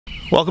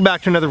Welcome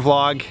back to another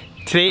vlog.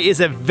 Today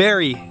is a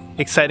very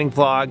exciting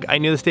vlog. I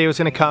knew this day was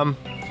gonna come,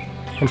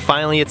 and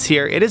finally it's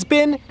here. It has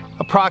been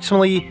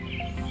approximately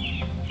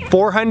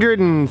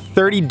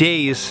 430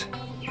 days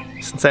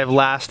since I've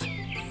last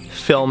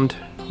filmed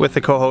with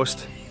the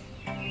co-host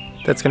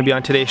that's gonna be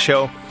on today's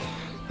show.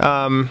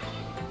 I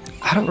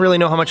don't really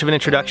know how much of an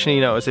introduction he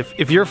knows.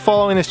 If you're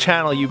following this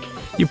channel, you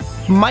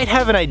might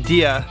have an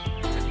idea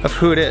of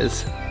who it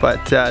is.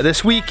 But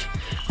this week,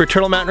 we're at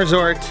Turtle Mountain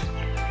Resort,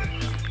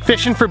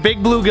 fishing for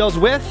big bluegills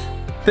with,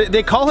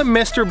 they call him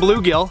Mr.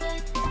 Bluegill.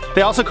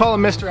 They also call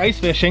him Mr. Ice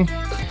Fishing.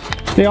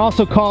 They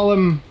also call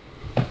him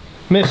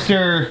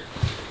Mr.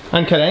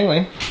 Uncut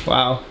Angling.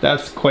 Wow,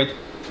 that's quite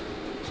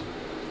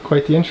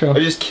the intro. I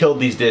just killed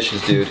these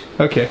dishes, dude.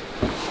 Okay.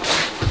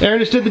 Aaron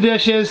just did the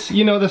dishes.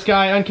 You know this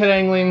guy, Uncut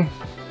Angling,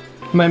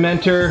 my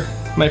mentor,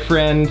 my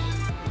friend,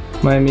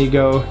 my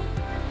amigo,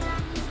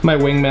 my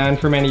wingman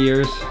for many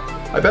years.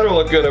 I better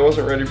look good. I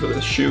wasn't ready for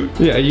this shoot.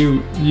 Yeah,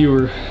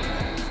 you're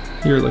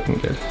looking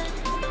good.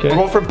 Okay. We're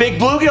going for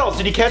big bluegills.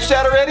 Did you catch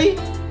that already?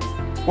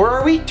 Where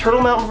are we? Turtle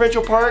Mountain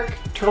Provincial Park?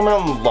 Turtle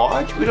Mountain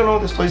Lodge? We don't know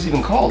what this place is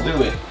even called, do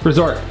we?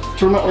 Resort.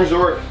 Turtle Mountain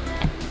Resort.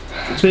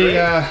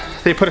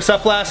 They put us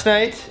up last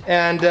night,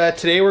 and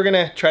today we're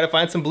gonna try to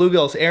find some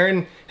bluegills.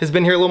 Aaron has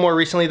been here a little more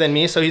recently than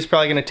me, so he's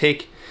probably gonna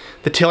take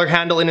the tiller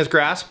handle in his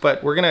grasp,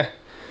 but we're gonna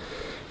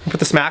put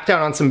the smack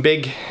down on some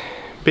big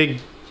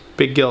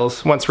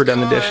gills once we're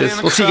done the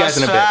dishes. We'll see you guys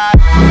in a bit.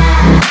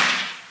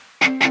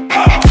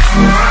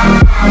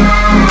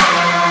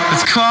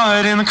 It's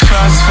caught in the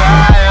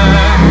crossfire.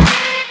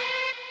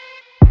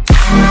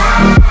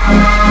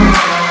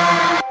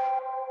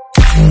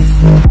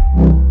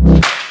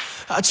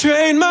 I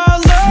trained my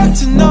luck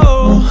to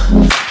know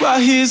why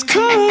he's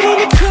caught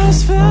in the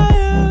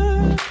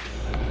crossfire.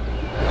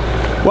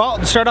 Well,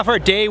 to start off our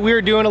day, we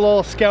were doing a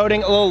little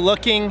scouting, a little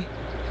looking,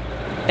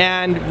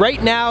 and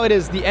right now it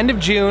is the end of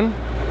June,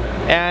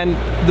 and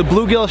the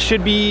bluegill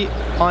should be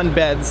on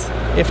beds,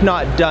 if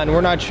not done.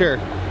 We're not sure.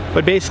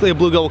 But basically a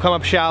bluegill will come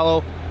up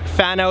shallow,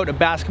 fan out a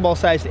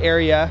basketball-sized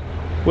area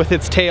with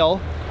its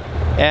tail,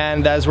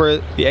 and that's where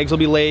the eggs will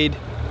be laid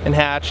and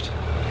hatched,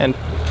 and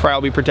fry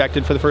will be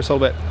protected for the first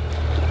little bit.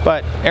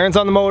 But Aaron's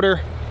on the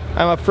motor,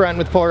 I'm up front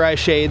with polarized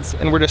shades,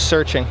 and we're just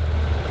searching.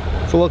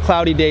 It's a little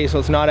cloudy day, so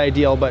it's not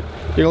ideal, but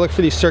you're gonna look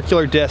for these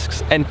circular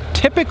discs, and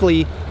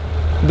typically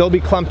they'll be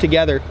clumped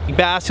together.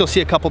 Bass, you'll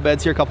see a couple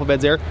beds here, a couple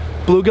beds there.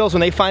 Bluegills,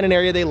 when they find an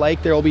area they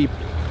like, there will be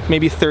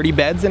maybe 30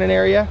 beds in an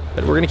area,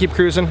 but we're gonna keep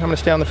cruising. I'm gonna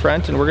stay on the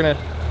front, and we're gonna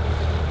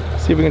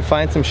see if we can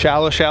find some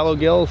shallow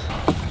gills.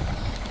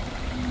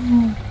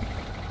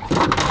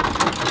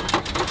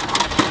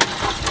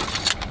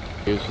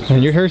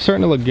 And your hair's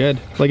starting to look good.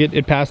 Like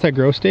it passed that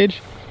growth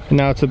stage, and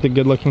now it's at the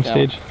good looking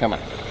stage. Come on.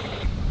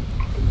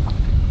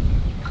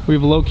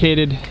 We've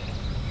located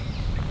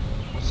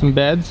some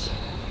beds.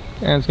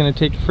 Aaron's gonna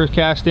take the first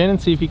cast in and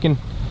see if he can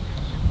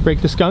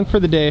break the skunk for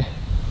the day.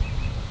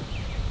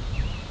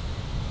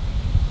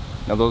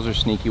 Now those are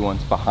sneaky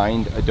ones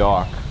behind a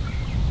dock.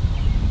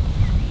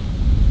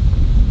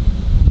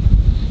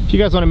 If you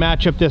guys want to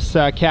match up this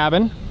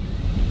cabin,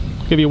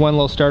 I'll give you one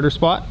little starter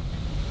spot.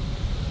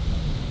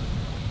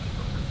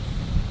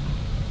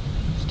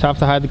 It's tough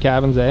to hide the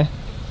cabins, eh?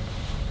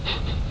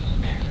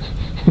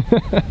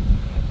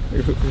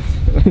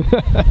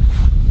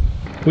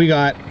 We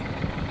got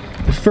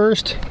the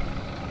first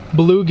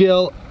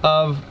bluegill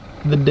of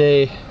the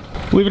day.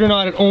 Believe it or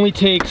not, it only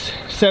takes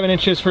 7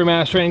 inches for a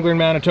master angler in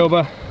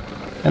Manitoba.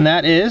 And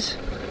that is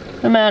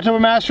the Manitoba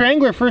Master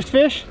Angler, first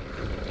fish.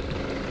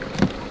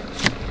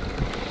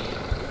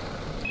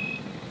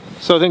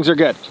 So things are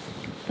good.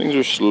 Things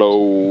are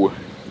slow.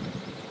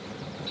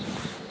 Do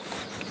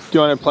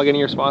you want to plug any of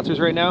your sponsors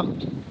right now? You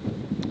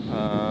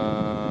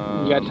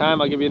got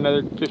time? I'll give you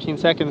another 15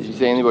 seconds. Did you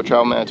say anything about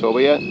Travel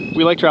Manitoba yet?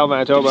 We like Travel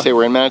Manitoba. Did you say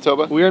we're in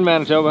Manitoba? We're in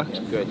Manitoba.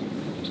 Good.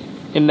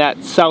 In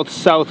that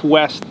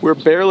south-southwest. We're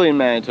barely in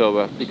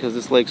Manitoba because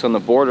this lake's on the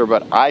border,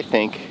 but I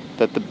think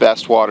that the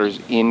best water's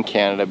in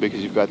Canada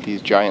because you've got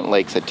these giant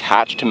lakes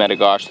attached to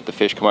Metigoshe that the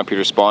fish come up here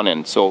to spawn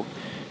in. So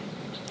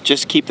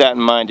just keep that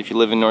in mind. If you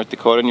live in North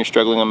Dakota and you're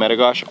struggling on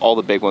Metigoshe, all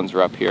the big ones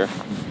are up here.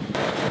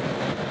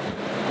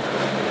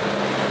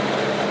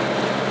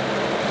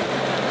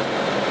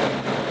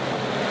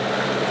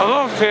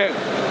 Hello, pig.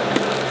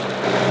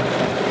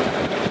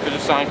 There's a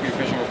sign for your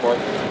fishing report.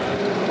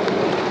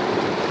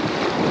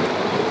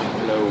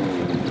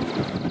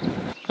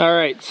 All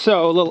right,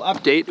 so a little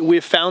update.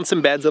 We've found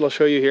some beds that I'll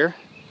show you here.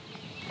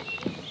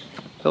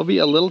 They'll be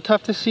a little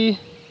tough to see,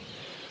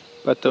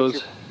 but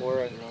those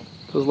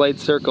light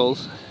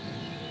circles,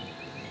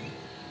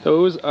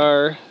 those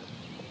are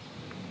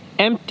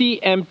empty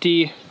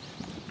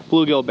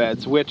bluegill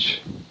beds,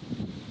 which,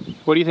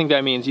 what do you think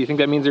that means? Do you think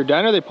that means they're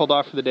done or they pulled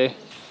off for the day?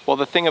 Well,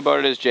 the thing about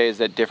it is, Jay, is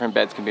that different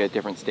beds can be at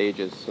different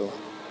stages. So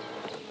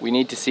we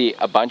need to see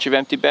a bunch of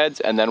empty beds,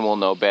 and then we'll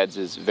know beds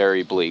is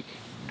very bleak.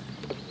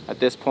 At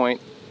this point,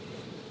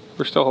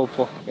 we're still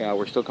hopeful. Yeah,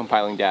 we're still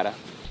compiling data.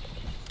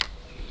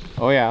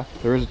 Oh yeah,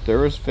 there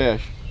was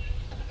fish.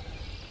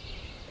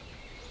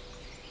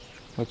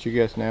 What's your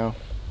guess now?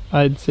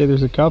 I'd say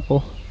there's a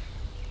couple.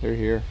 They're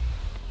here.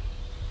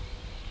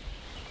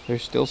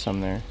 There's still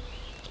some there.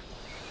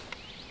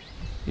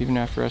 Even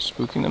after us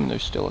spooking them,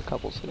 there's still a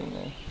couple sitting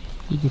there.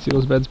 You can see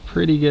those beds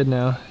pretty good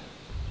now.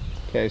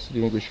 Okay, so do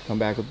you think we should come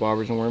back with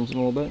bobbers and worms in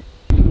a little bit?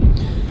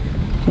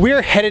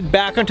 We're headed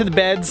back onto the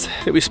beds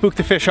that we spooked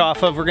the fish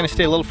off of. We're gonna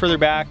stay a little further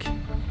back.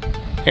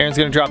 Aaron's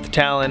gonna drop the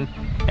talon.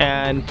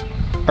 And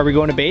are we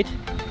going to bait?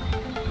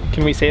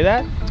 Can we say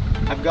that?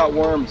 I've got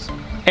worms.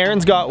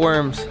 Aaron's got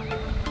worms.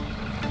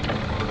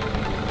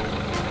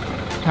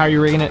 How are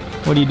you rigging it?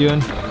 What are you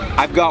doing?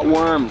 I've got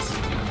worms.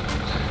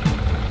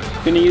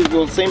 Gonna use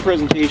the same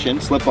presentation,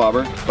 slip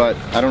bobber, but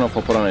I don't know if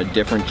I'll put on a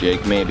different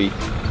jig, maybe.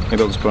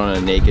 Maybe I'll just put on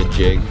a naked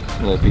jig,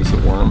 a little piece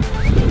of worm.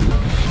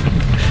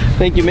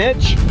 Thank you,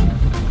 Mitch.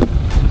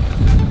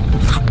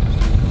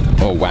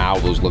 Oh wow,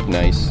 those look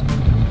nice.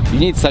 You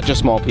need such a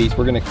small piece.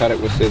 We're gonna cut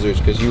it with scissors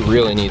because you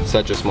really need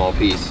such a small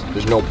piece.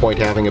 There's no point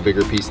having a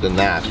bigger piece than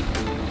that.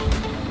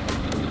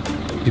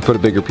 If you put a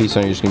bigger piece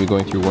on, you're just gonna be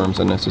going through worms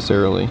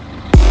unnecessarily.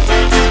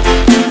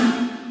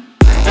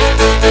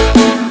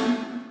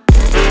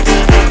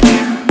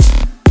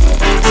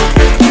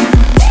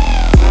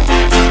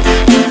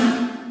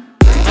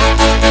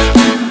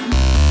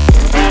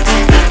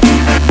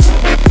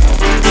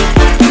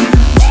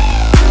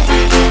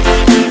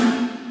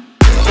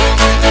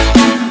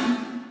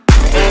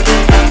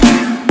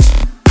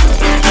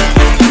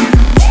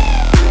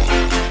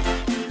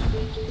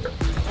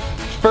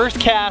 First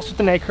cast with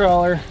the night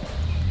crawler.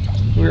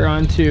 We're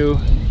on to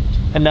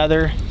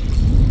another,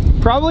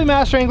 probably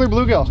master angler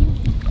bluegill.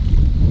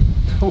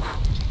 Ooh,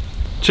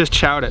 just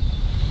chowed it.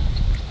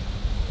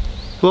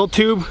 Little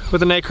tube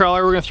with a night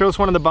crawler. We're gonna throw this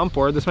one on the bump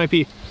board. This might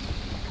be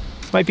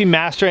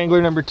master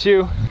angler number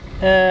 2.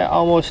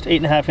 Almost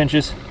 8.5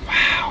 inches.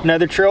 Wow,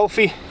 another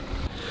trophy.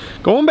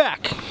 Going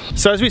back.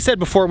 So as we said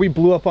before, we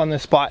blew up on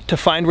this spot to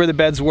find where the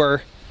beds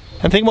were.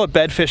 And the thing about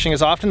bed fishing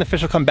is often the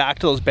fish will come back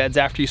to those beds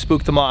after you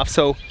spook them off.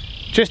 So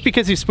just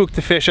because you spooked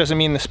the fish doesn't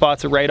mean the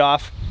spots are right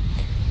off.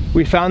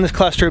 We found this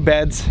cluster of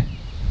beds,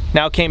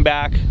 now came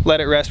back,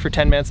 let it rest for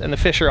 10 minutes, and the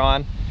fish are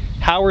on.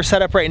 How we're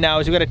set up right now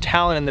is we've got a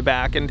talon in the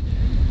back, and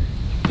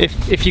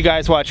if you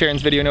guys watch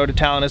Aaron's video, you know what a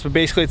talon is, but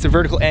basically it's a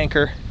vertical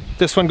anchor.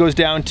 This one goes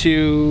down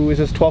to, is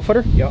this 12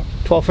 footer? Yeah.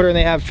 12 footer, and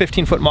they have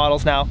 15-foot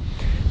models now.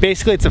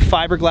 Basically it's a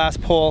fiberglass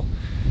pole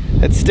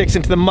that sticks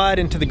into the mud,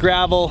 into the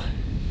gravel,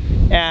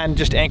 and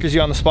just anchors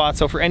you on the spot.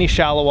 So for any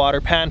shallow water,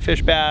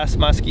 panfish, bass,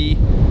 muskie,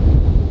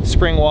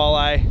 spring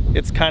walleye,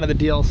 it's kind of the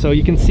deal. So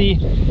you can see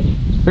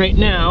right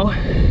now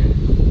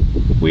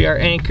we are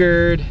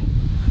anchored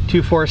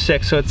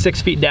 246, so it's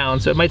 6 feet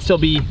down, so it might still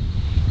be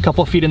a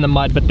couple feet in the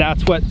mud, but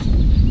that's what's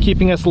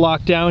keeping us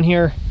locked down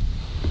here,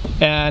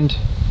 and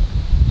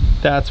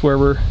that's where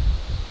we're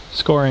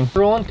scoring.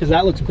 Rolling, because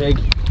that looks big.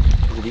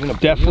 Is it even a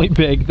definitely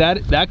big?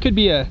 That could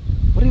be a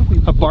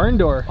barn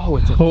door. Oh,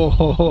 it's a...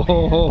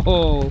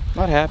 Oh.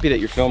 Not happy that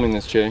you're filming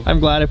this, Jay. I'm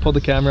glad I pulled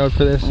the camera out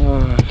for this.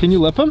 Can you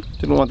lip them?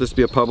 Didn't want this to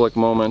be a public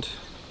moment.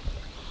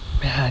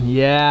 Man,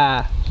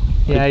 yeah.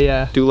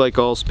 Yeah. Do like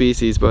all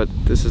species, but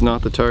this is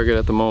not the target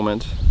at the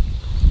moment.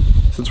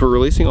 Since we're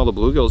releasing all the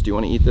bluegills, do you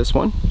want to eat this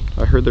one?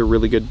 I heard they're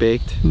really good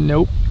baked.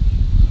 Nope.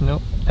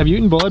 Have you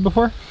eaten bullhead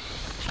before?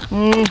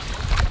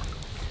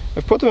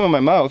 I've put them in my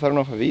mouth. I don't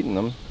know if I've eaten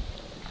them.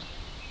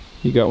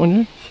 You got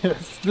one, Jay?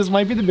 Yes, this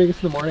might be the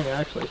biggest of the morning,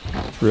 actually.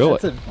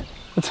 Really?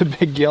 That's a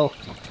big gill.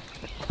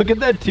 Look at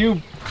that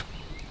tube.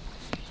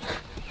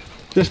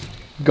 Just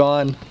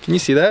gone. Can you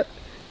see that?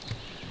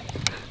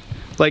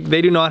 Like,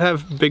 they do not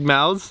have big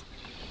mouths,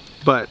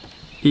 but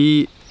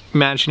he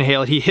managed to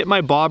inhale. He hit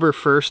my bobber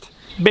first.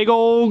 Big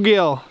old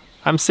gill.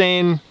 I'm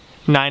saying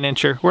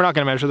 9-incher. We're not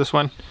gonna measure this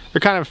one. They're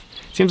kind of,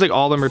 seems like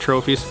all of them are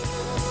trophies,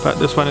 but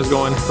this one is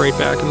going right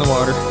back in the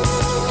water.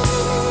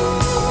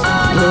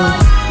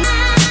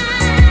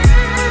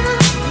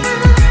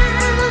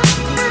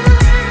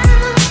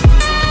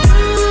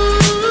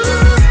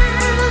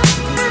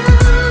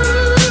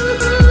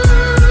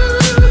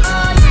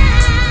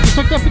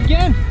 Up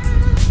again.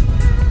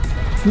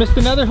 Missed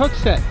another hook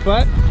set,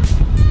 but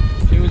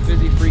Jay was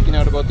busy freaking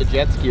out about the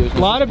jet skiers. A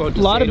lot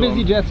of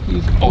busy jet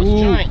skis. Oh,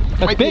 it's giant.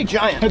 That's big.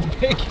 Giant. That's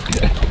big.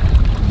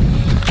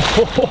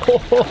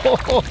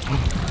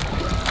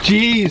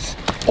 Jeez.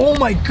 Oh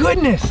my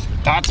goodness.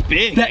 That's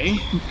big.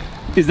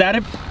 Is that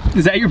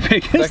your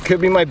biggest? That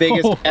could be my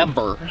biggest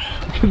ever. Look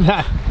at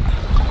that.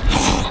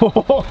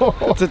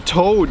 It's a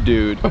toad,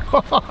 dude.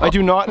 I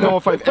do not know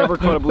if I've ever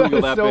caught a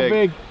bluegill that so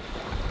big.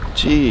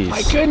 Jeez.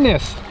 My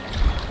goodness.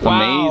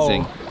 Wow.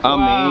 Amazing.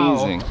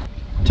 Amazing.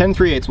 10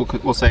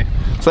 3/8 we'll say.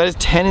 So that is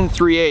 10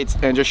 3/8,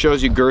 and it just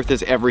shows you girth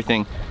is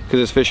everything,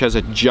 because this fish has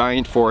a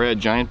giant forehead,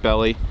 giant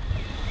belly,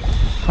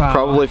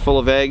 probably full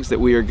of eggs that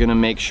we are gonna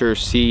make sure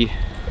see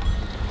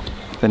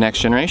the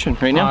next generation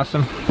right now.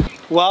 Awesome.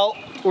 Well,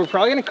 we're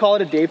probably gonna call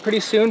it a day pretty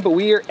soon, but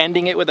we are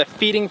ending it with a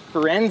feeding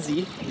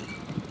frenzy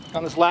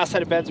on this last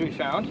set of beds we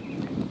found.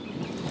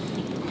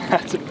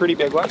 That's a pretty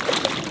big one.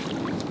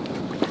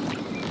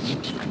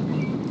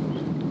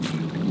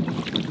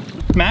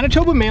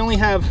 Manitoba may only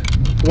have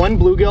one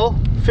bluegill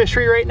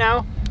fishery right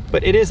now,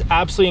 but it is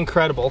absolutely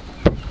incredible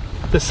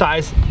the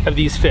size of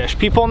these fish.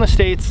 People in the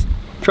States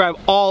drive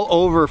all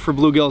over for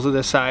bluegills of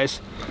this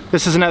size.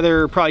 This is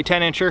another probably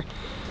 10-incher.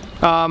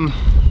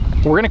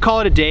 We're gonna call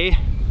it a day,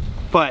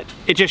 but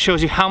it just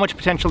shows you how much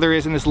potential there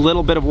is in this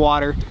little bit of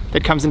water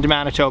that comes into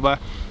Manitoba.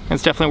 And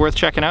it's definitely worth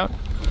checking out.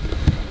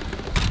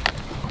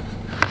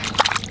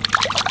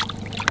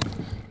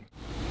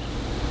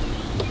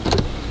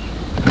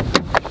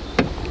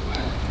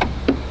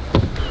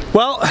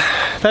 Well,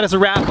 that is a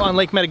wrap on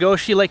Lake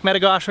Metagoshi, Lake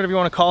Metagosh, whatever you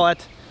want to call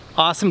it.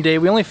 Awesome day.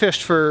 We only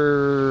fished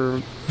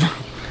for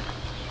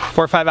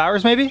 4 or 5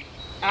 hours maybe?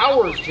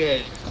 Hours,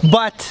 Jay.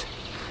 But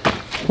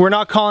we're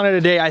not calling it a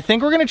day. I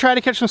think we're gonna try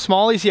to catch some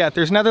smallies yet.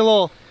 There's another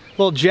little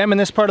gem in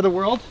this part of the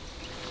world.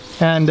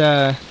 And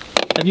have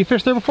you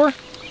fished there before?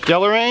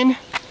 Deloraine?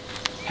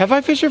 Have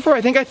I fished there before?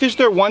 I think I fished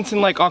there once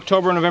in like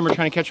October or November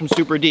trying to catch them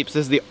super deep. So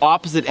this is the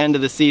opposite end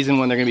of the season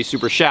when they're gonna be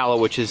super shallow,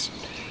 which is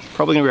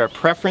probably gonna be our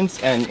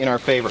preference and in our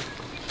favor.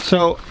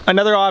 So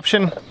another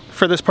option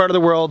for this part of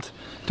the world,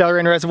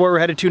 Deloraine Reservoir, we're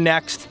headed to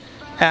next.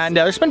 And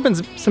there's been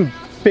some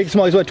big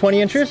smallies, what,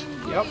 20 inches?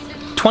 Yep.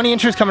 20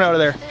 inches coming out of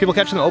there. People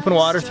catching the open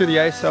water through the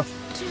ice, so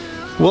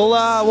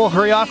we'll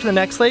hurry off to the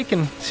next lake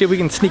and see if we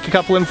can sneak a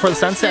couple in before the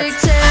sun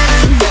sets.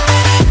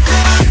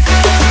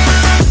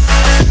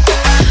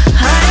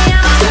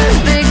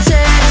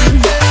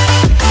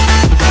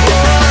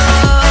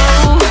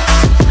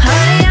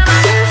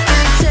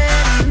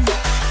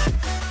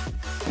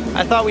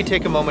 I thought we'd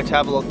take a moment to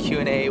have a little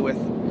Q&A with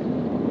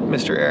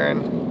Mr.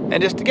 Aaron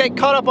and just to get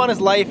caught up on his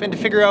life and to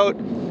figure out,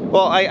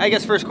 well, I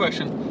guess first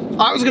question.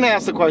 I was gonna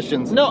ask the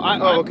questions. No,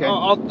 okay.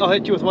 I'll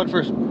hit you with one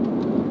first.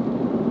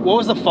 What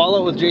was the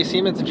fallout with Jay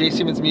Siemens and Jay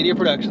Siemens Media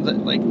Productions?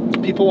 Like,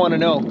 people want to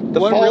know.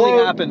 What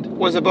really happened?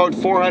 Was about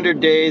 400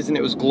 days and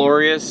it was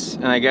glorious,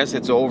 and I guess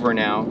it's over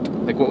now.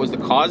 Like, what was the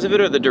cause of it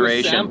or the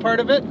duration? Was Sam part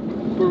of it?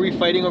 Were we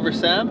fighting over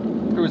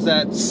Sam? Or was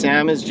that...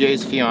 Sam is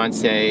Jay's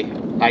fiance.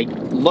 I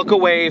look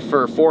away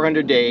for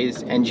 400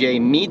 days and Jay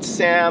meets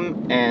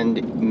Sam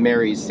and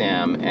marries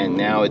Sam, and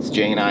now it's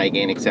Jay and I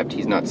again, except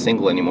he's not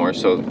single anymore,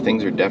 so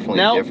things are definitely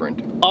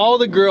different. All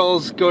the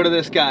girls go to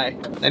this guy.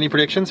 Any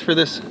predictions for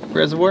this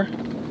reservoir?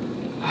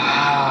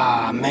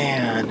 Ah,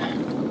 man.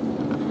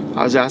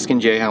 I was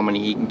asking Jay how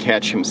many he can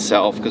catch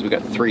himself because we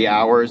got 3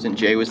 hours, and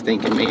Jay was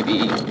thinking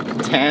maybe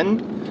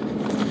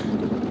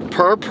 10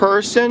 per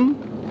person.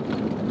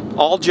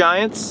 All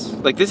giants.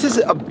 Like, this is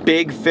a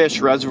big fish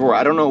reservoir.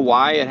 I don't know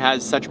why it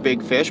has such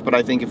big fish, but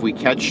I think if we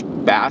catch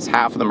bass,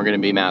 half of them are going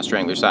to be mass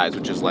strangler size,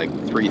 which is like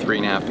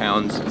 3.5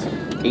 pounds,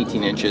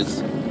 18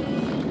 inches.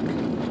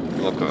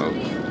 Look out.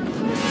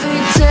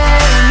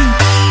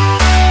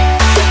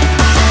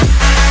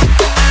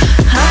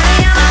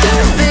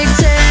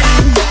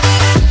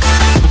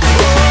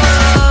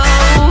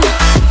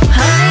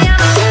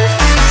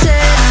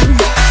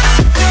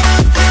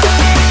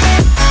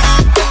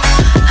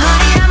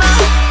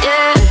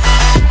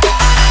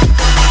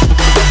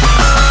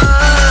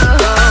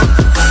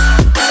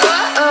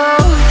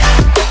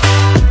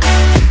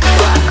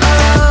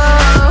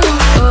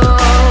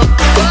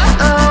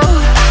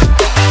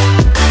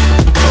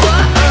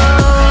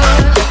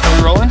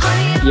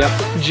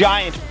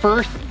 Giant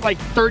first, like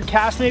third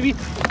cast maybe.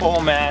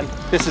 Oh man,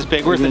 this is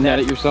big. Where's the net?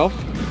 It yourself?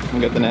 I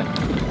got the net.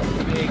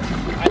 Big.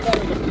 I thought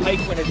it was a pike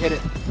when it hit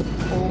it.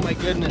 Oh my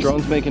goodness.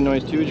 Drone's making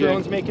noise too, Jay.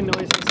 Drone's making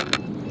noises.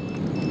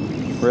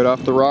 Right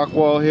off the rock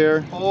wall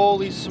here.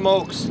 Holy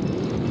smokes.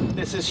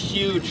 This is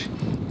huge.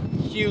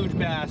 Huge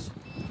bass.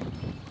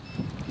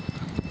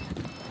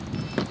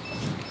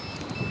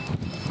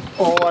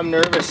 Oh, I'm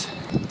nervous.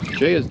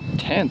 Jay is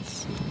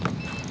tense.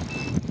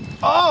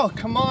 Oh,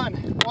 come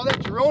on. All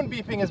that drone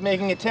beeping is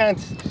making it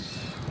tense.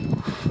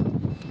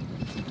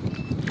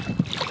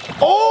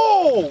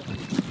 Oh!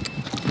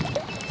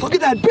 Look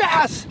at that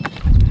bass!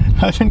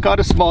 I haven't caught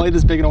a smallie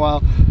this big in a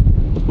while.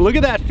 Look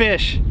at that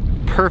fish.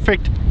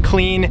 Perfect,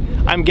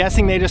 clean. I'm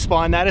guessing they just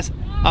spawned. That is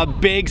a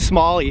big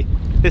smallie.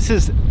 This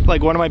is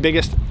like one of my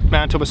biggest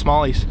Manitoba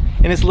smallies.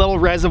 In this little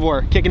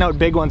reservoir, kicking out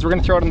big ones. We're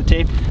gonna throw it on the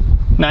tape.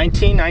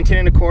 19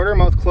 and a quarter,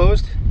 mouth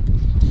closed.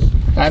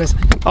 That is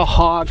a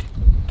hog.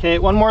 Okay,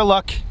 one more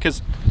look,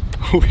 because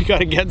we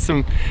gotta get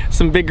some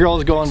big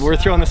girls going. We're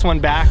throwing this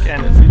one back,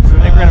 and I think we're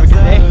gonna have a good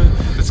day.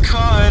 It's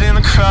caught in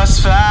the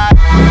crossfire.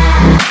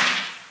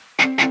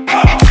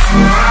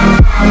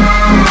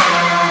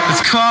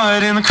 It's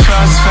caught in the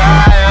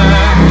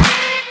crossfire.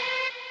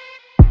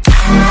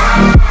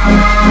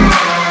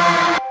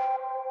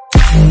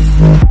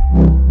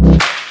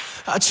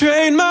 I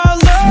trained my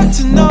luck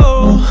to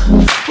know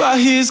why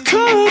he's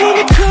caught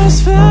in the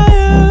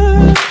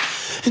crossfire.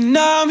 And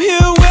now I'm here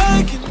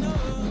waking up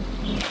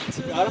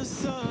to the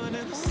sun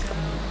and the sun.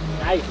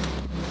 Nice.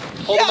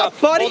 Hold him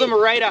up, buddy. Hold him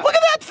right up. Look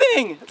at that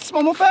thing! It's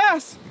smallmouth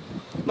bass.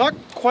 Not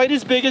quite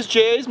as big as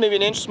Jay's, maybe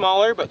an inch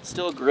smaller, but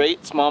still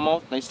great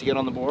smallmouth. Nice to get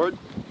on the board.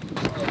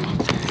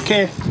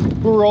 Okay,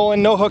 we're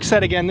rolling. No hook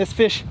set again. This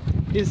fish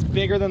is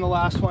bigger than the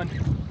last one.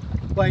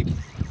 Like,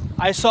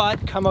 I saw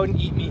it come out and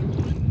eat me.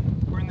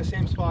 We're in the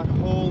same spot.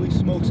 Holy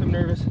smokes, I'm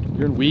nervous.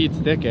 You're in weeds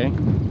thick, eh?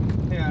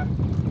 Yeah.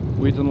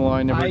 Weeds on the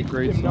line, never a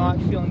great I'm not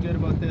feeling good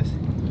about this.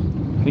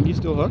 Think he's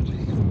still hooked?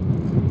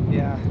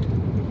 Yeah.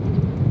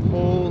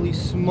 Holy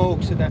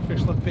smokes, did that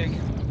fish look big.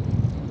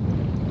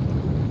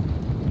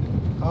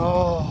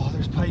 Oh,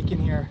 there's pike in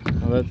here.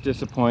 Oh, that's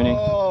disappointing.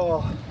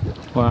 Oh.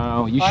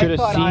 Wow, you should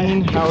have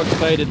seen how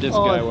excited this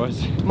guy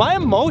was. My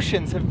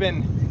emotions have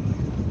been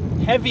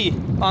heavy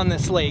on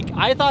this lake.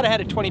 I thought I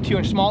had a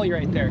 22-inch smallie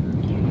right there.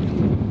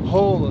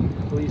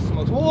 Holy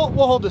smokes. We'll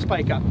hold this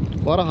pike up.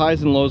 A lot of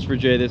highs and lows for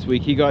Jay this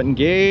week. He got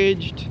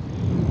engaged.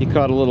 He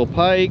caught a little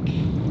pike.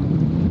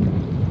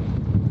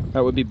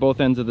 That would be both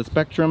ends of the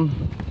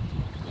spectrum.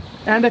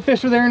 And I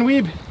fished with Aaron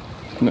Weeb.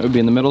 And it would be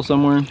in the middle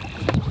somewhere.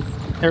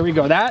 There we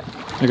go. That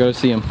I gotta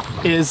see him.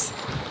 is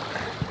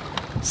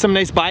some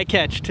nice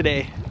bycatch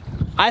today.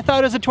 I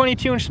thought it was a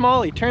 22-inch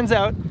smallie. Turns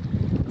out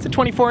it's a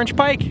 24-inch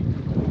pike.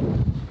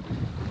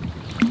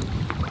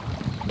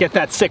 Get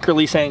that sick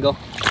release angle.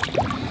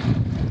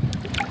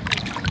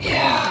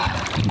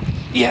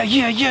 Yeah.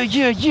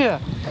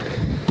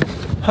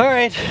 All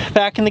right,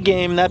 back in the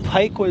game. That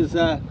pike was,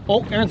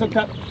 oh, Aaron's hooked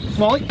up.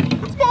 Smallie,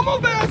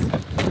 smallmouth bass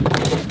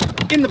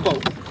in the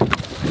boat.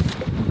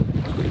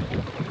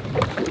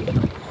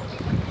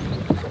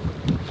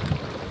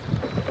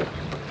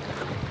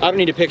 I don't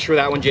need a picture of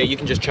that one, Jay. You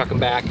can just chuck them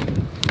back.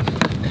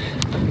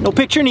 No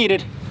picture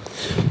needed.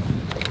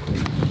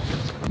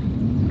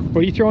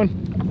 What are you throwing?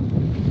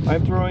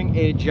 I'm throwing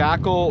a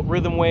Jackal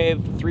Rhythm Wave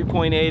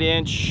 3.8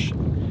 inch.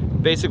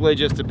 Basically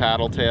just a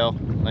paddle tail.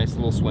 Nice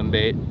little swim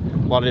bait.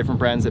 A lot of different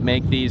brands that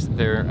make these.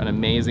 They're an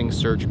amazing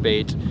search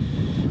bait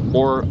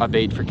or a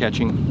bait for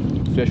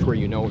catching fish where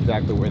you know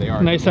exactly where they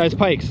are. Nice size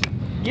pikes.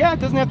 Yeah,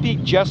 it doesn't have to be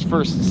just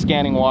for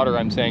scanning water,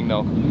 I'm saying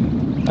though.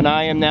 And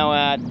I am now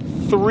at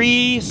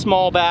 3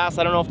 small bass.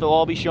 I don't know if they'll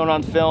all be shown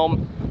on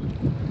film.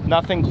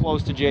 Nothing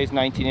close to Jay's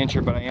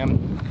 19-incher, but I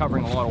am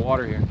covering a lot of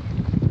water here.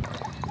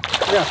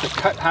 We're gonna have to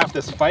cut half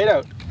this fight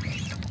out.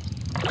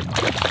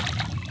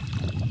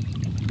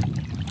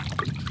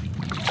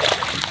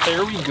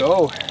 There we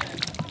go.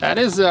 That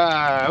is,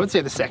 I would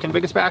say, the second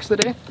biggest bass of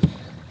the day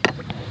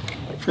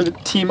for the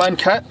Team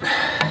Uncut.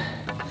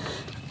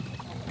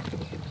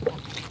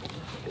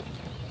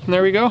 And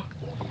there we go.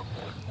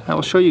 I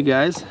will show you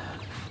guys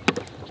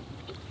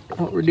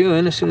what we're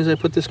doing as soon as I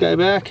put this guy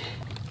back.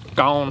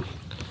 Gone.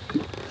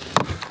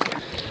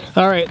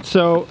 All right,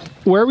 so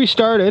where we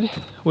started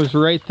was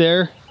right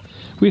there.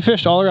 We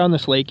fished all around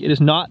this lake. It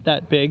is not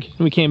that big, and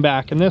we came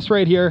back. And this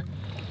right here,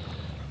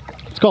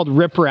 it's called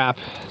riprap.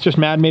 It's just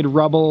man-made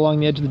rubble along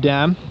the edge of the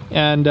dam,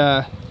 and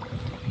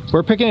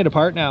we're picking it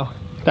apart now.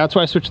 That's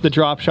why I switched to the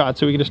drop shot,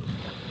 so we can just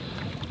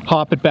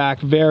hop it back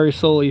very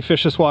slowly,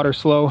 fish this water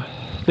slow.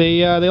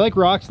 They like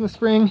rocks in the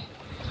spring.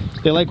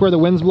 They like where the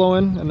wind's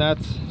blowing, and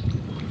that's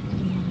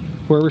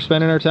where we're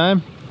spending our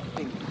time.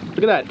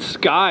 Look at that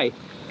sky.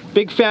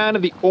 Big fan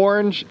of the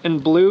orange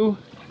and blue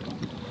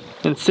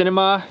and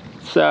cinema.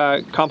 It's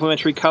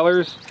complementary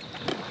colors.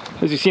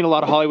 As you've seen a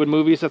lot of Hollywood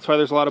movies, that's why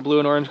there's a lot of blue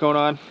and orange going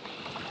on.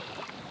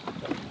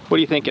 What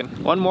are you thinking?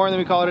 One more and then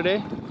we call it a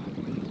day?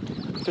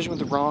 Fishing with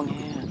the wrong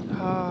hand.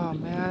 Oh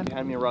man.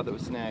 Behind me a rod that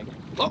was snagged.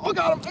 Oh, I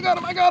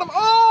got him!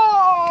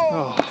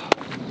 Oh!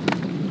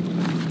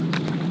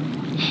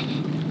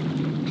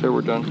 Okay,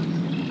 we're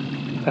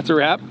done. That's a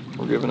wrap?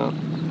 We're giving up.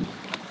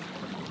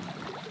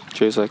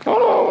 Jay's like, oh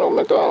no,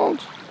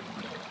 McDonald's.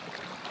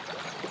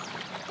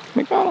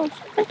 McDonald's.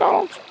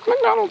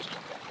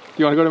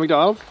 You want to go to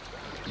McDonald's?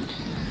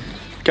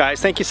 Guys,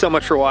 thank you so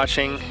much for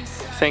watching.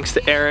 Thanks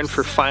to Aaron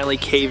for finally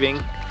caving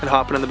and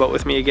hopping on the boat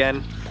with me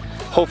again.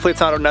 Hopefully it's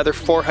not another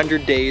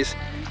 400 days.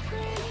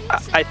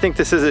 I think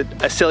this is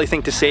a silly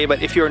thing to say,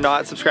 but if you're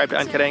not subscribed to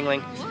Uncut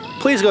Angling,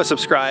 please go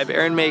subscribe.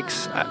 Aaron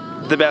makes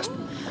the best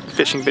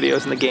fishing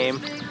videos in the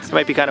game. I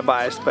might be kind of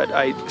biased, but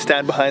I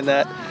stand behind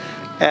that.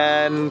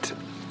 And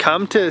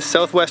come to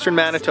southwestern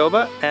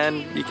Manitoba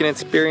and you can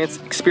experience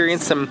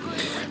some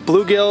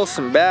bluegills,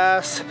 some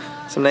bass,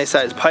 some nice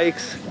sized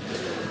pikes.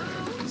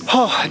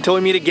 Oh, until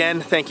we meet again,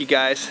 thank you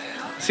guys.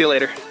 See you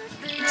later.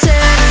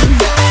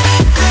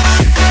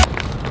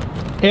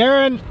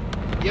 Aaron.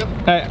 Yep.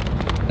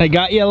 I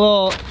got you a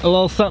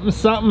little something.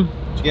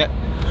 What'd you get?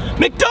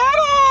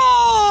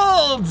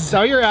 McDonald's! Is that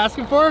what you're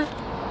asking for?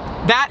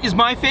 That is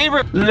my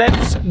favorite.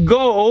 Let's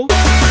go.